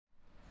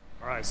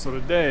Alright, so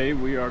today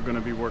we are going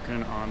to be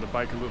working on the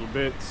bike a little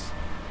bit.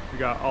 We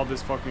got all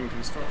this fucking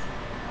construction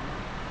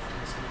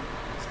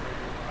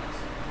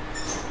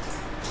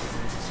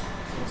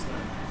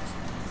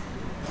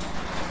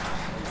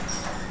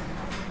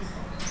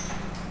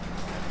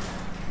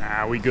going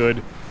on. Nah, we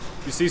good.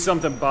 You see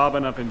something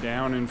bobbing up and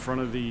down in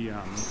front of the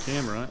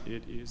camera,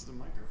 it is the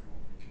microphone.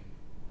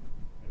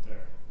 Right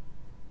there.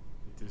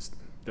 It just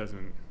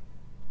doesn't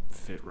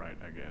fit right,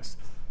 I guess.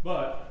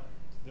 But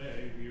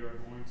today we are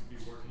going to be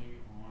working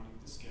on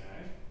this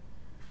guy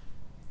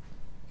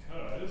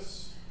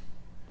because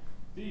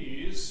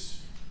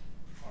these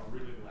are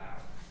really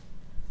loud.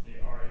 They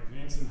are a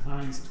Vance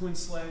Hines Twin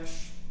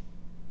Slash.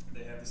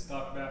 They have the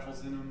stock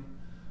baffles in them,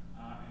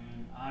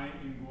 and I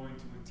am going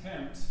to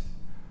attempt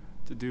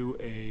to do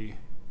a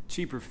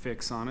cheaper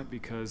fix on it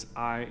because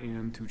I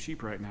am too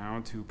cheap right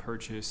now to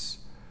purchase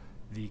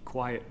the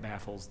quiet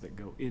baffles that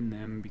go in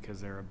them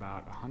because they're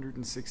about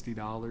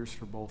 $160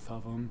 for both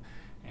of them.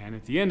 And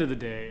at the end of the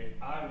day,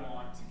 I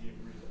want to get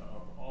rid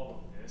of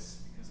all of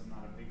this because I'm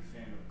not a big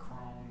fan of the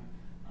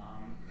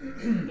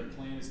chrome. The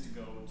plan is to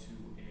go to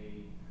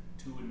a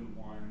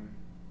 2-in-1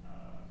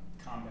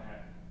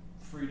 Combat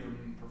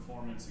Freedom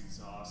Performance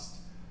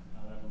exhaust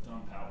that will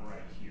dump out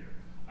right here.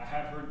 I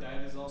have heard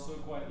that is also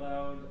quite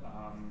loud,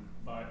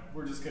 but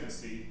we're just gonna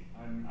see.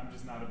 I'm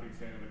just not a big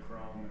fan of the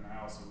chrome, and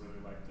I also really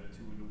like the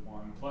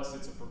 2-in-1. Plus,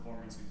 it's a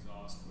performance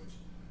exhaust, which is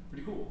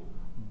pretty cool.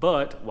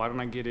 But why don't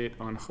I get it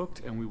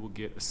unhooked and we will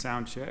get a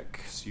sound check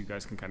so you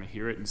guys can kind of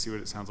hear it and see what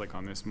it sounds like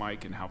on this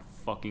mic and how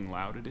fucking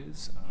loud it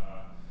is.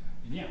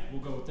 And yeah,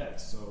 we'll go with that.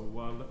 So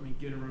let me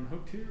get her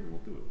unhooked here and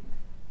we'll do it.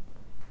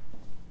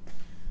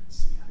 Let's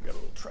see, I got a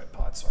little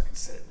tripod so I can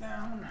set it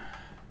down.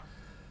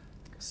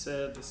 Like I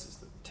said, this is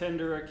the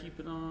tender I keep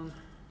it on.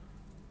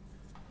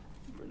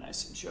 Keep her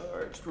nice and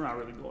charged. We're not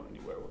really going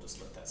anywhere. We'll just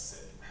let that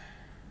sit.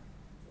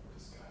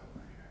 This guy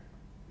over here.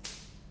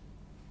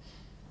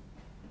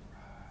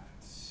 Right.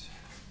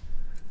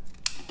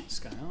 This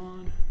guy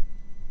on.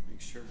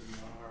 Make sure we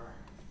are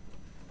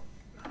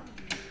on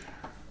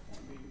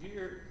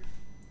gear.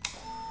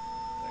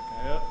 That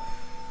guy up.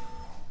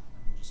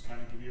 We'll just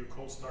kind of give you a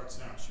cold start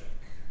sound check.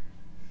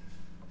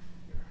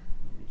 Here,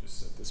 let me just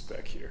set this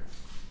back here.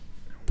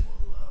 And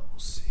we'll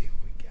see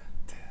what we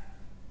got.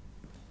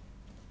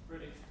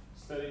 Ready,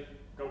 steady,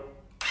 go.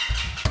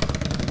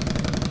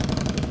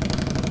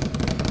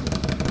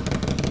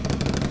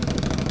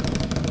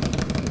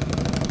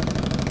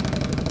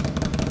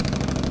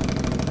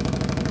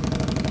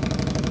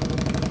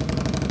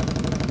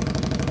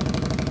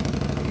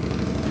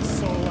 It's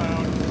so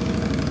loud.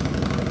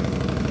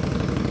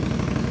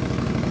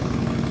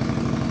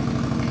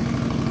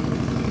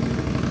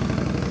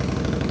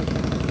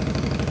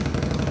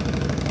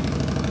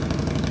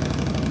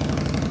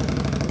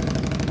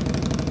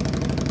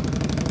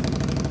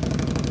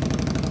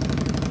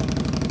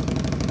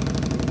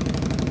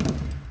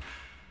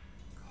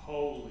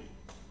 Holy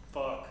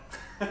fuck.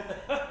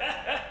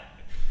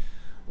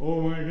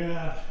 Oh my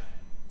god.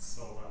 It's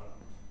so loud.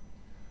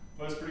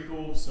 But it's pretty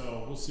cool,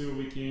 so we'll see what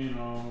we can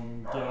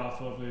get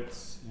off of it.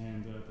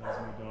 And that's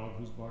my dog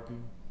who's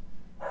barking.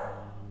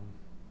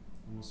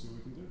 And we'll see what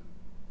we can do.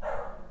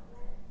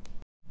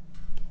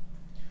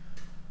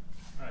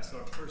 Alright, so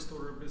our first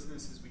order of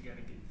business is we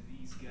gotta get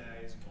these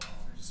guys off.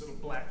 They're just little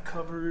black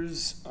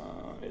covers.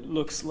 It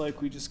looks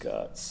like we just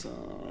got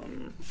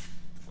some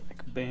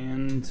like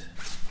bands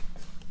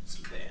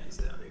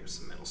down here,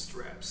 some metal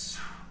straps.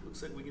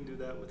 Looks like we can do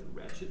that with a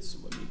ratchet, so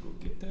let me go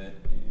get that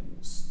and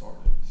we'll start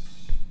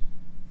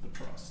the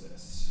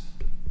process.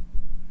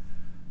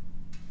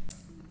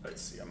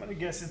 Let's see, I'm gonna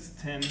guess it's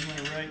a 10, am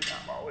I right?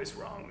 I'm always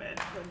wrong, man.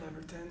 That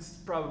never 10's, it's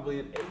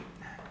probably an 8.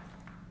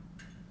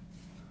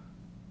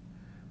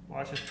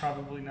 Watch, it's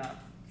probably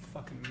not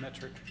fucking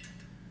metric.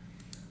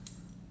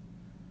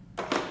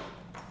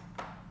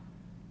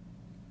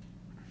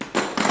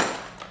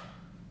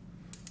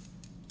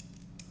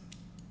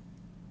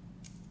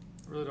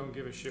 I really don't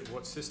give a shit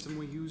what system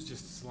we use,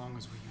 just as long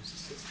as we use the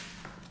system.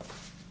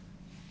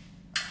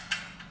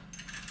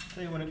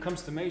 Tell you, when it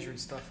comes to measuring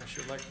stuff, I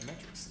sure like the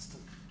metric system.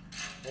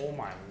 Oh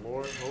my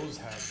lord, those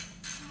had...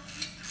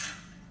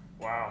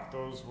 Wow,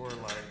 those were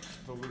like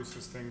the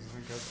loosest things I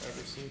think I've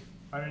ever seen.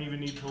 I didn't even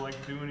need to like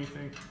do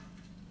anything.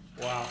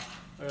 Wow.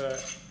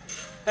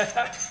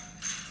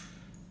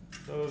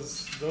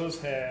 Those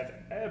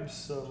had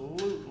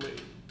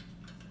absolutely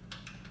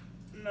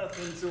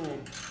nothing to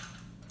them.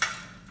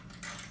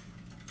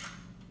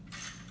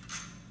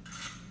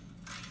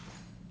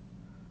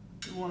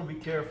 I want to be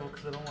careful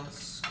because I don't want to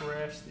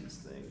scratch these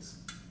things.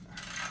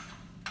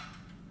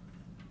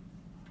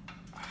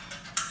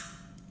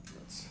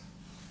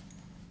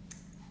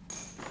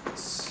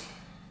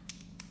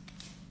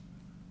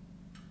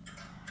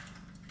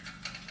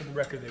 For the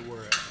record, they were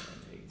at an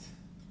 8.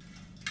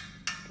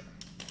 Okay.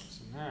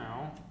 So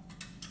now,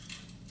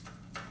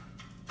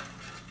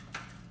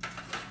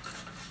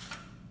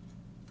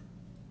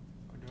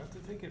 do I have to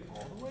take it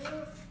all the way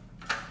off?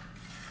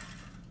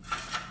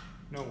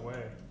 No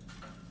way.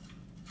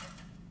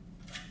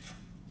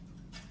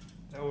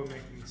 That That would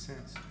make any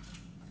sense.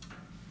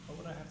 Why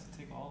would I have to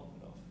take all of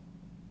it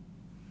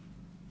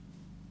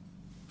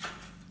off?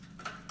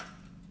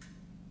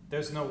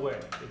 There's no way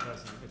it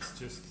doesn't. It's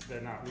just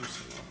they're not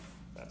loose enough.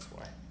 That's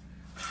why.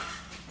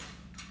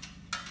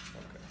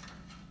 Okay.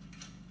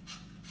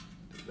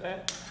 Do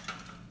that.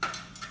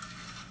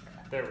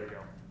 There we go.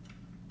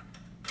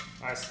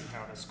 I see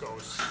how this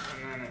goes.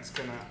 And then it's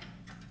gonna...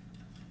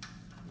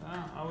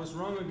 I was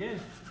wrong again.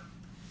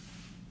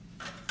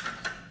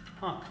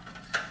 Huh.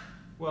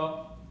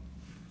 Well,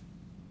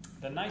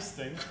 the nice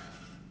thing...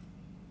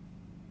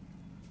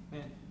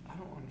 Man, I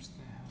don't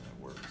understand how that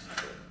works.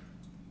 But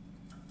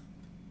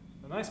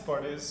the nice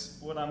part is,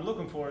 what I'm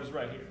looking for is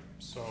right here.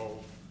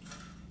 So,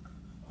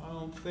 I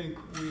don't think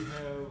we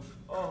have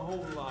a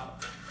whole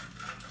lot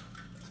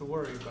to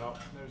worry about.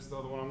 There's the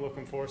other one I'm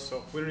looking for,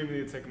 so we don't even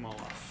need to take them all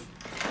off.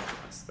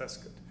 That's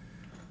good.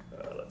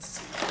 Let's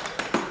see.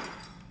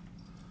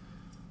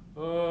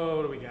 Oh,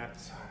 what do we got? I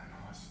don't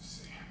know. Let's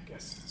just see. I'm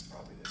guessing it's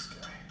probably this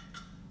guy.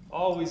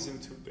 Always in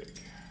too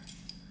big.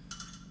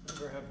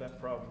 Never have that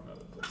problem in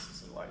other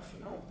places in life,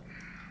 you know.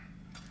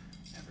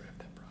 Never have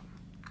that problem.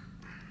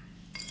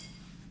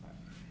 Right.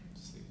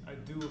 Let's see. I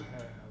do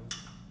have.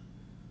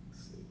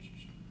 Let's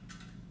see.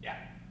 Yeah,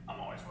 I'm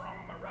always wrong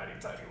on my righty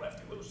tighty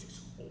lefty loosies.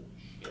 Holy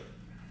shit.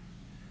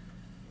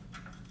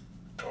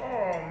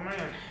 Oh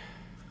man.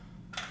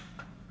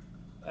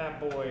 That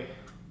boy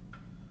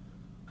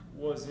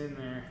was in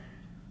there.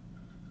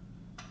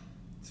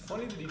 It's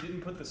funny that he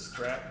didn't put the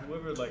strap,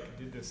 whoever like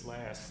did this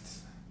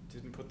last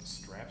didn't put the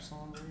straps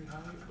on very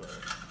high, but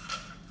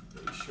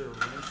they sure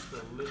wrenched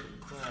the living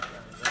crap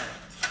out of that.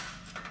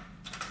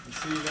 And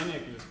see, then I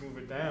can just move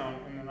it down,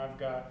 and then I've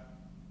got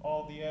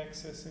all the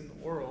access in the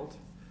world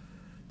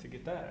to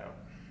get that out.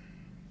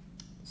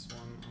 This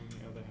one, on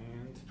the other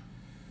hand,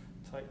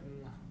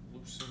 tighten,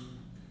 loosen,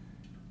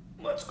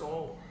 let's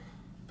go.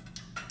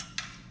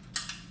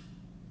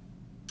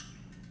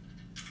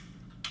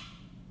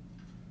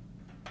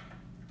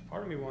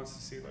 Part of me wants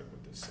to see like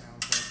what this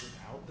sounds like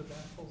without the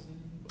baffles in,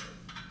 but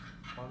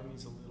part of me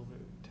is a little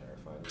bit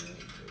terrified of it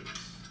because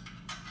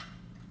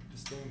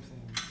this damn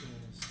thing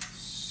is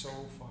so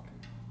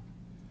fucking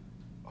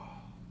loud.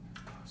 Oh,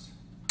 nice.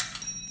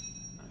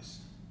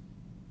 Nice.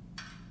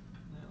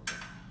 Nailed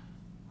it.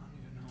 I don't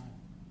even know.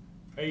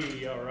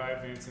 Hey, alright,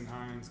 Vance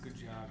Hines, good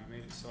job. You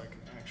made it so I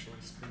can actually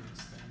spin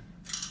this thing.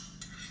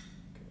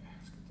 Okay,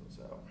 let's get those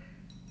out.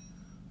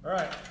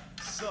 Alright,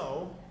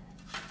 so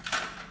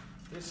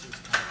this is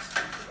kind of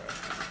stupid.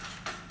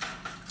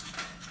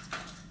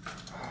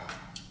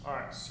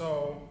 Alright,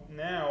 so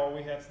now all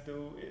we have to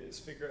do is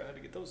figure out how to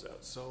get those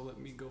out. So let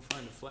me go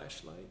find a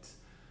flashlight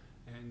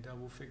and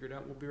we'll figure it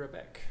out. We'll be right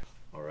back.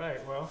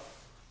 Alright, well,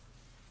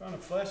 found a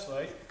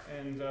flashlight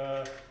and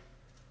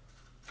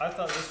I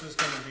thought this was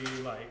going to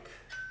be like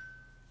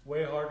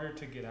way harder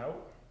to get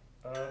out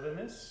than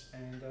this,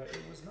 and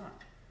it was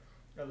not.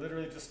 I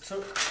literally just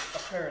took a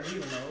pair of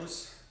needle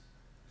nose,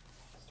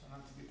 try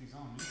not to get these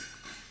on me,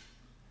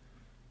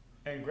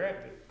 and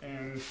grabbed it,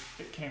 and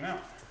it came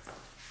out.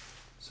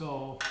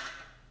 So,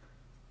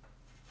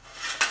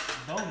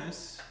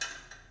 bonus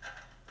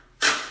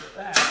for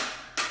that.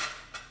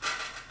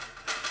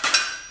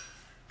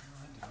 Oh,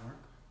 that didn't work.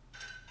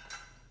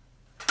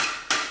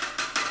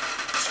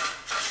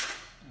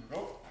 There we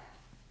go.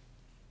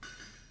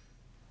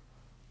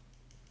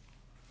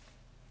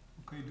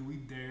 Okay, do we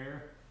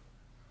dare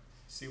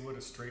see what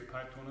a straight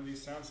piped one of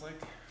these sounds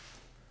like?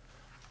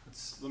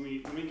 Let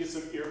me get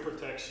some ear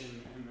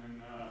protection and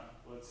then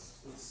let's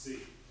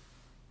see.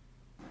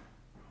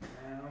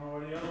 I don't know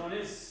where the other one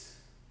is.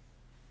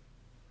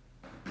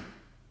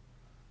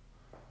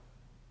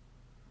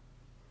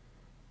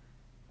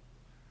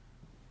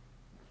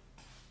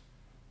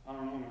 I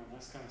don't know, man.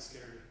 That's kind of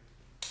scary.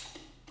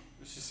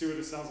 Let's just see what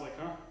it sounds like,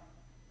 huh?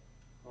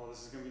 Oh,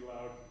 this is gonna be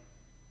loud.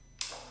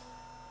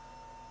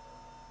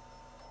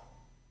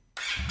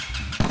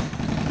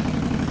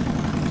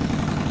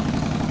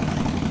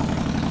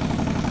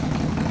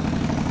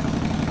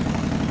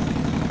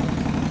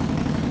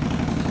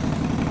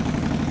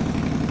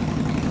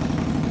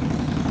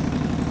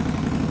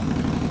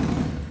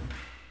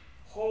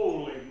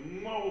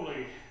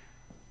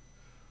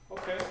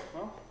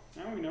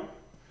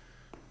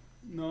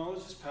 No,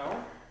 it's just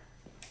power.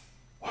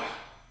 Wow. God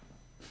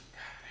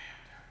damn,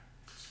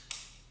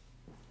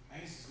 dude.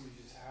 Amazes me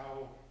just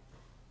how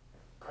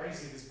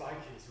crazy this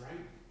bike is,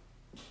 right?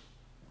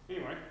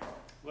 Anyway,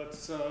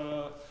 let's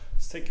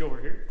take you over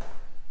here.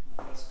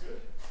 That's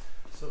good.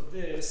 So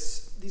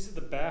these are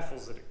the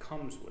baffles that it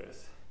comes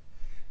with.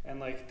 And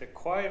like the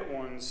quiet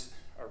ones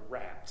are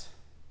wrapped.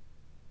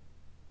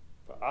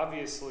 But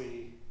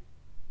obviously,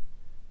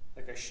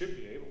 like I should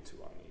be able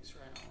to on these,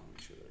 right? I want to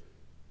make sure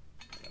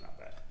they're not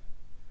bad.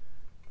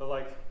 But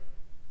like,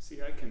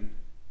 see, I can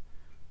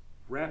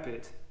wrap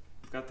it.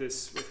 I've got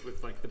this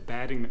with like the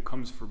batting that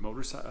comes for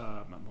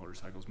not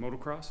motorcycles,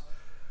 motocross.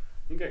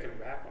 I think I can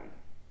wrap them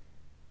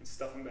and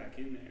stuff them back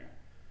in there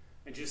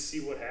and just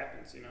see what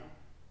happens, you know?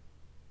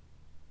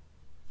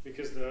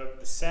 because the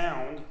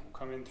sound will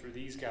come in through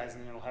these guys,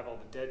 and then it'll have all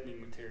the deadening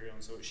material,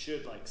 and so it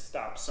should like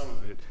stop some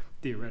of it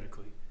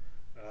theoretically.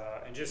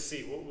 And just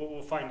see,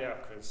 we'll find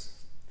out, because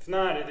if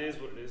not, it is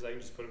what it is. I can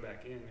just put them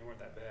back in. They weren't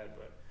that bad,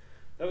 but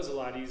that was a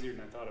lot easier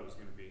than I thought it was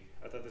going to be.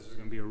 I thought this was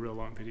going to be a real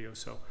long video,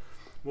 so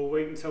we'll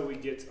wait until we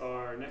get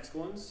our next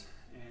ones,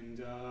 and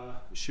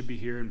it should be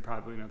here in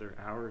probably another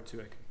hour or two.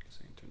 I can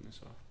turn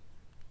this off.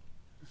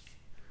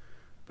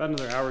 About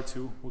another hour or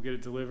two, we'll get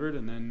it delivered,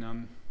 and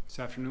then this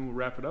afternoon we'll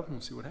wrap it up and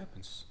we'll see what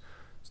happens.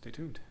 Stay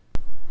tuned.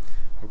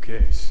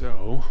 Okay,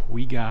 so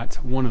we got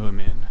one of them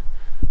in.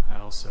 I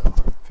also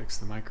fixed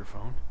the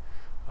microphone.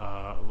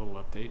 A little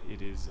update.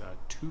 It is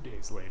 2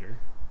 days later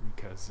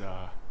because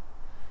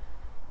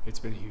it's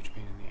been a huge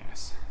pain in the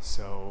ass.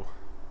 So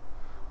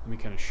let me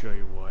kind of show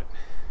you what.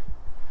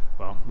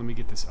 Well, let me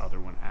get this other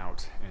one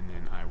out, and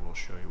then I will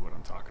show you what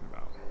I'm talking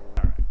about.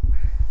 All right.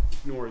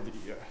 Ignore the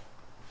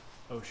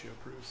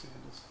OSHA-approved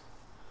sandals.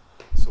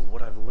 So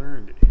what I've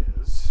learned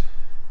is,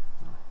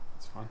 oh,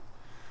 that's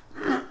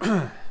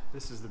fun.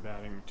 This is the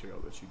batting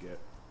material that you get.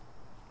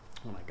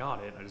 When I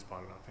got it, I just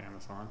bought it off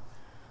Amazon.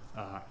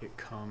 It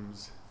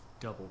comes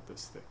double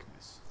this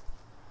thickness.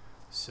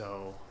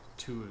 So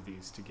 2 of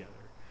these together.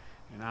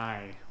 And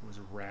I was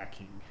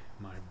racking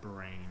my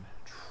brain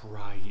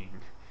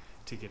trying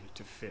to get it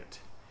to fit.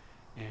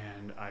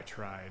 And I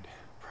tried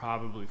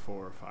probably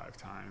 4 or 5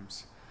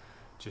 times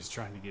just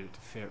trying to get it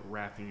to fit,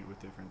 wrapping it with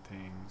different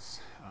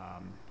things,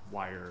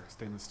 wire,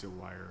 stainless steel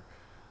wire,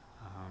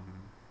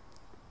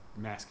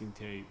 masking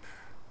tape,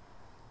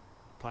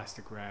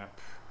 plastic wrap,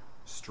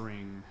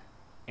 string,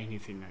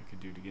 anything I could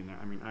do to get in there.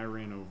 I mean, I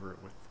ran over it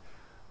with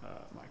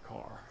my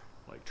car,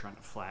 like trying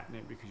to flatten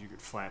it, because you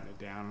could flatten it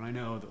down. And I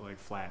know that like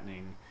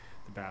flattening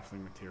the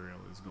baffling material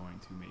is going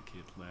to make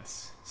it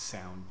less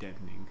sound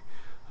deadening.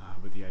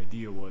 But the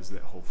idea was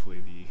that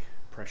hopefully the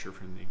pressure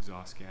from the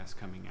exhaust gas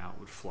coming out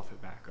would fluff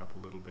it back up a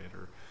little bit,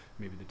 or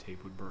maybe the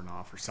tape would burn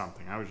off or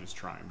something. I was just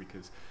trying,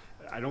 because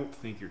I don't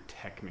think you're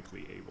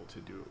technically able to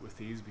do it with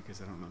these,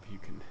 because I don't know if you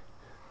can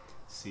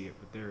see it,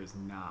 but there is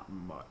not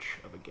much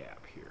of a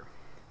gap here.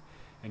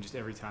 And just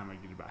every time I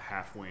get about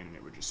halfway in,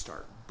 it would just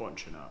start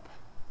bunching up.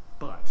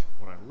 But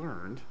what I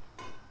learned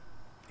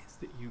is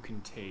that you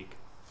can take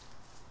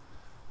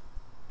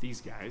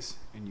these guys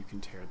and you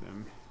can tear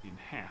them in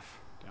half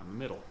down the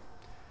middle,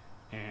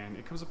 and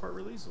it comes apart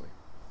really easily.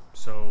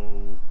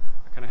 So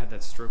I kind of had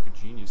that stroke of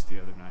genius the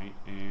other night,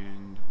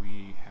 and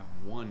we have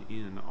one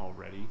in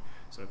already.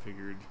 So I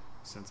figured,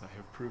 since I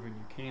have proven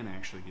you can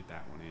actually get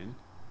that one in,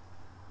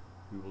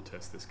 we will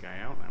test this guy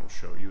out, and I will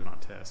show you, and on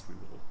test we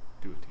will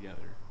do it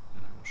together,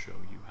 and I will show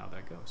you how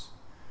that goes.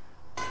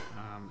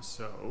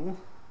 So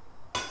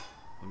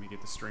let me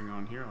get the string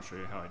on here. I'll show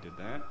you how I did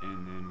that,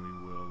 and then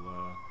we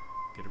will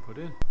get it put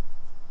in.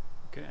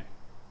 Okay,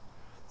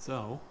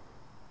 so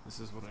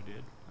this is what I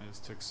did. I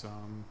just took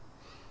some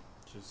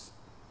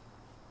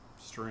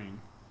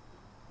string,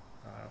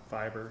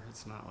 fiber,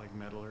 it's not like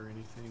metal or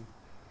anything,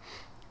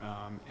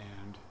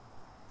 and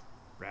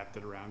wrapped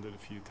it around it a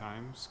few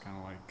times, kind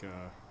of like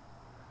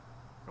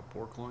a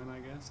pork loin, I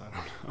guess, I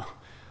don't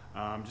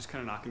know. Just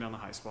kind of knocking down the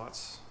high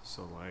spots,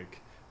 so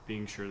like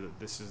being sure that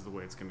this is the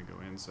way it's going to go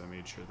in. So I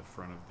made sure the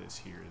front of this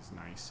here is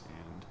nice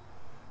and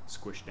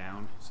squished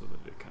down so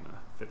that it kind of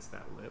fits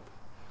that lip.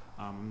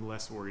 I'm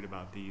less worried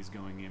about these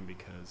going in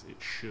because it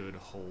should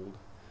hold.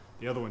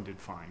 The other one did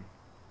fine.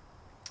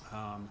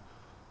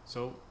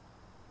 So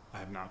I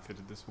have not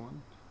fitted this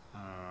one.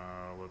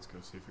 Let's go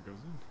see if it goes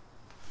in.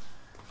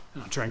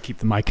 And I'll try and keep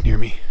the mic near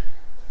me.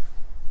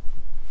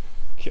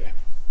 Okay.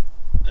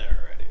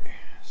 Alrighty.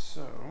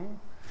 So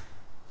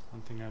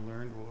one thing I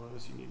learned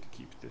was you need to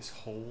keep this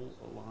hole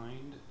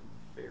aligned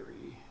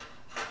very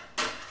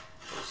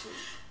closely.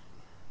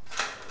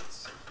 Let's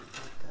see if we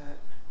got that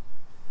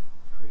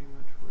pretty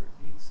much where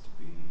it needs to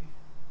be.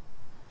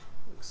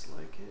 Looks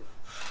like it.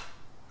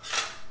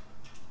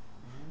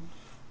 And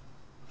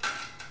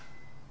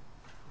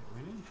it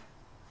went in.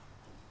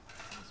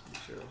 Let's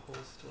make sure the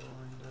hole's still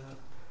lined up.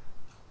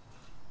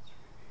 It's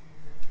right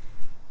here.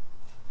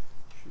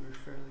 Should be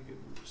fairly good.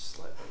 We'll just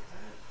slide like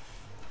that.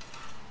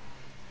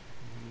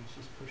 And then let's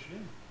just push it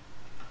in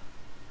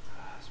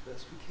as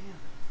best we can.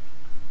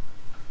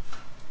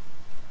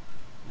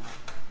 Now,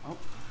 oh,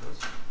 there it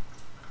goes.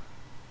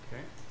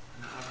 Okay.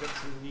 Now I've got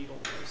some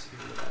needles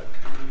here that I've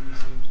been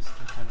using just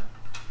to kind of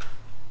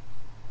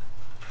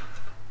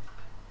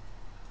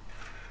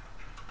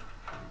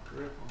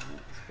grip on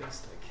it as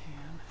best I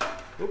can.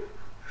 Oop.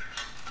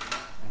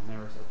 And there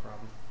was our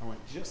problem. I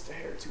went just a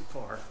hair too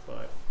far,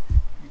 but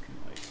you can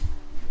like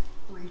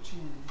reach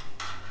in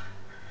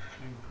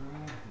and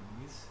grab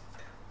these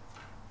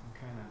and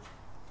kind of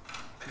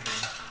give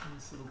a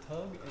nice little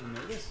tug, and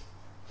notice.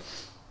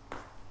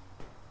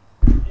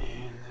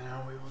 And now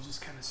we will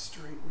just kind of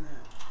straighten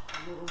that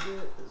a little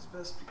bit as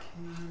best we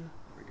can.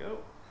 There we go.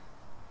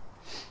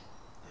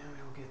 And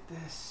we will get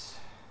this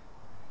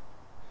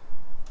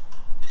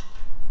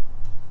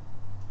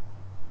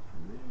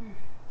from there.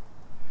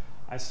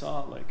 I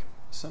saw like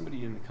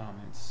somebody in the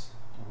comments,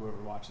 or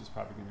whoever watches,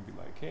 probably going to be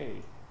like,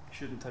 hey,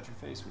 shouldn't touch your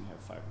face when you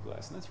have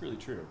fiberglass, and that's really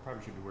true.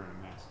 Probably should be wearing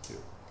a mask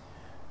too.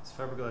 This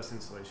fiberglass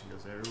insulation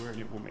goes everywhere,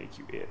 and it will make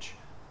you itch.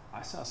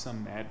 I saw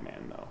some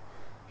madman though,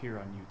 here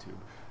on YouTube,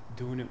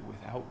 doing it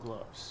without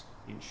gloves,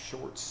 in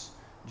shorts,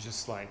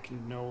 just like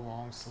no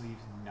long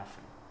sleeves,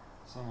 nothing.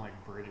 Some like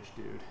British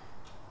dude.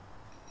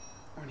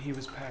 When he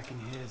was packing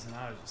his, and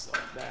I was just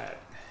like,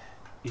 that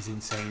is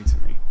insane to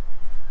me.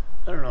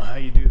 I don't know how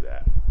you do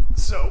that.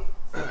 So,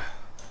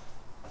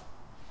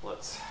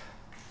 let's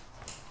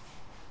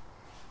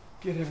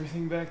get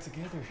everything back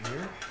together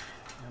here,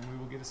 and we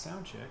will get a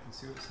sound check and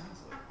see what it sounds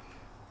like.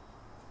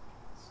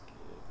 Let's get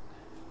it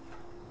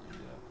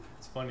lined up.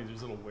 It's funny,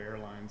 there's little wear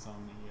lines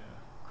on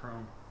the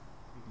chrome.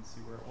 You can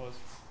see where it was.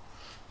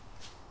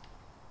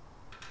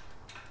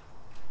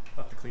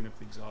 I'll have to clean up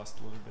the exhaust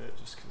a little bit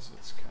just because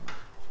it's kind of,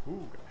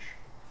 ooh gosh.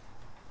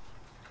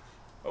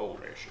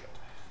 Holy shit.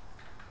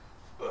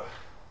 Ugh.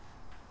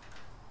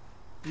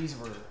 These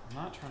were, I'm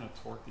not trying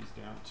to torque these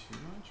down too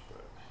much,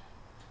 but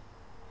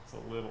it's a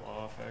little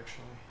off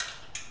actually.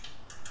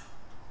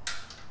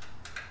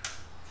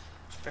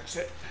 Let's fix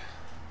it.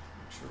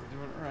 Make sure we're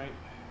doing it right.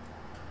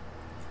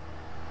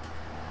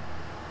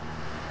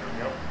 There we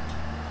go.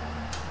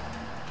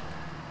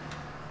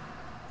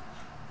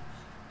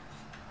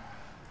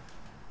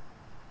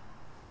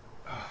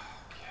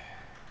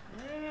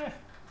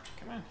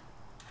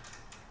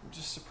 I'm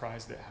just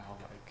surprised at how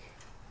like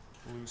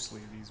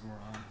loosely these were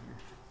on here.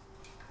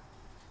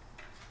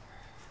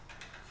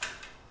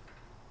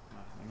 I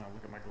don't know,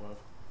 look at my glove.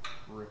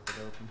 Rip it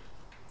open.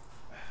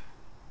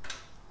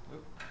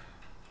 Oop.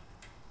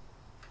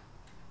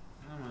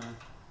 Come on.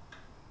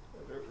 I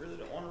really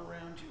don't want to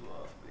round you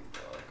off, big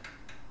dog.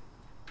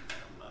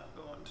 I'm not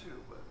going to,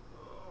 but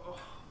oh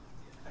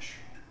gosh.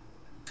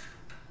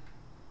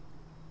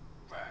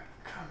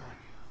 Come on,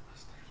 you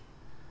bastard.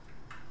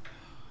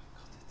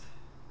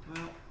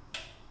 Well,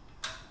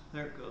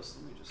 there it goes.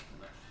 Let me just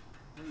kind of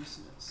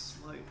loosen it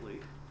slightly.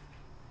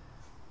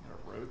 Gotta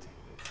rotate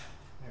it.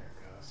 There it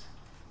goes.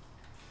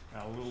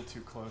 Got a little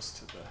too close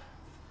to the.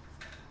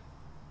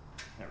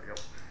 There we go.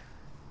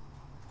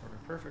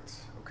 Perfect.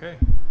 Okay.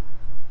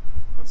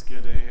 Let's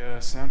get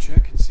a sound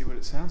check and see what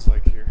it sounds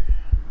like here.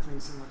 Clean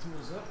some of the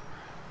tools up.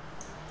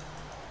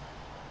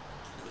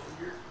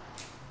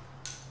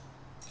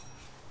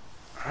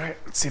 All right.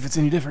 Let's see if it's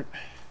any different.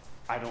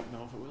 I don't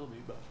know if it will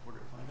be, but we're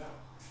gonna find out.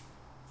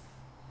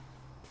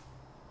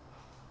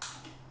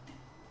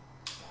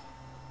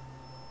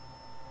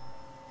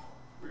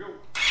 Here we go.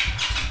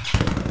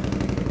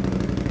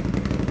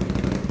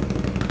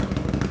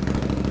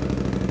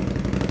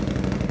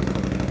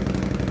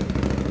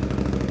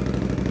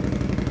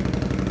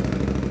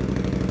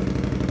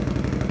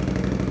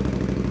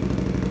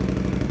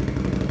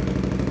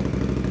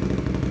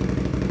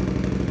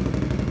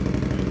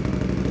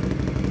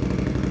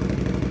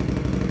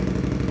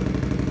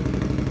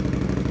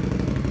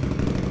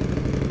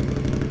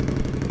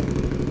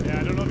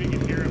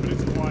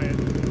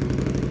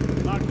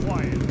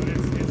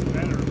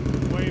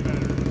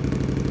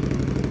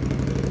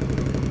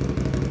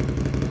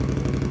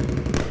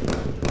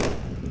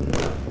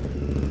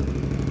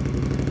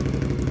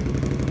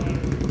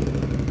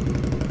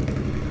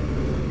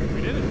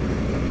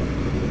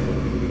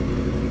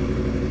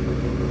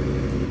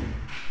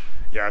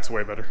 Yeah, it's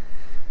way better.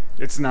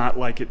 It's not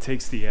like it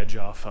takes the edge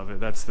off of it.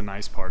 That's the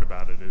nice part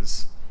about it,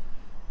 is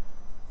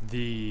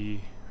the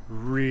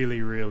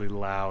really, really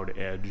loud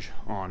edge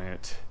on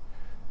it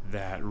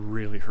that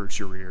really hurts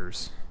your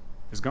ears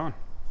is gone.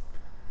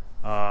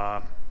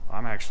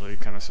 I'm actually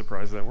kind of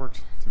surprised that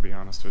worked, to be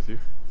honest with you.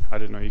 I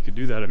didn't know you could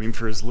do that. I mean,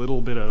 for as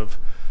little bit of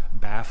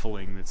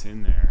baffling that's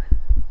in there,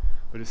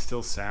 but it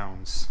still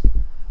sounds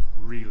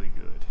really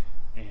good.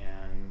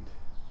 And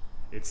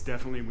it's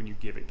definitely, when you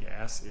give it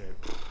gas,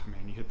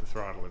 man, you hit the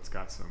throttle, it's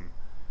got some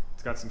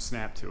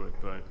snap to it.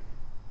 But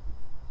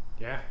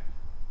yeah,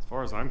 as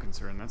far as I'm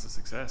concerned, that's a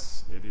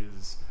success. It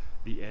is,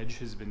 the edge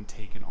has been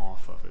taken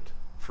off of it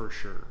for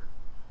sure.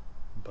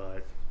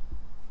 But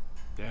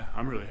yeah,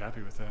 I'm really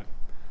happy with that.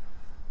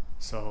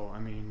 So I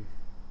mean,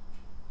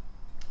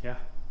 yeah,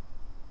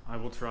 I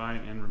will try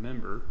and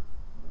remember.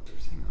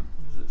 Hang on,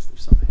 what is this?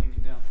 There's something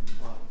hanging down from the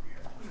bottom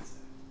here. What is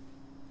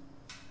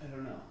it? I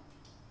don't know.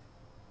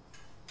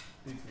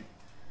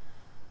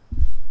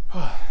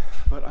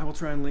 But I will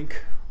try and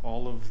link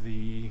all of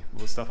the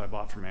stuff I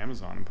bought from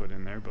Amazon and put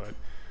in there. But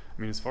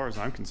I mean, as far as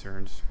I'm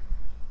concerned,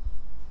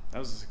 that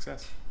was a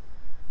success.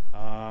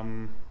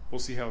 We'll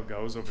see how it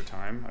goes over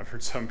time. I've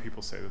heard some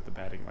people say that the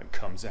batting like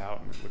comes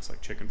out and it looks like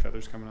chicken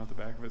feathers coming out the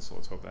back of it, so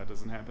let's hope that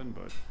doesn't happen.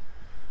 But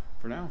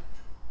for now,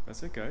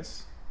 that's it,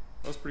 guys.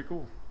 That was pretty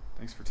cool.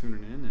 Thanks for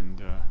tuning in,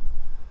 and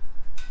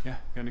yeah,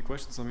 got any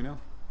questions, let me know.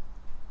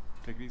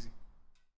 Take it easy.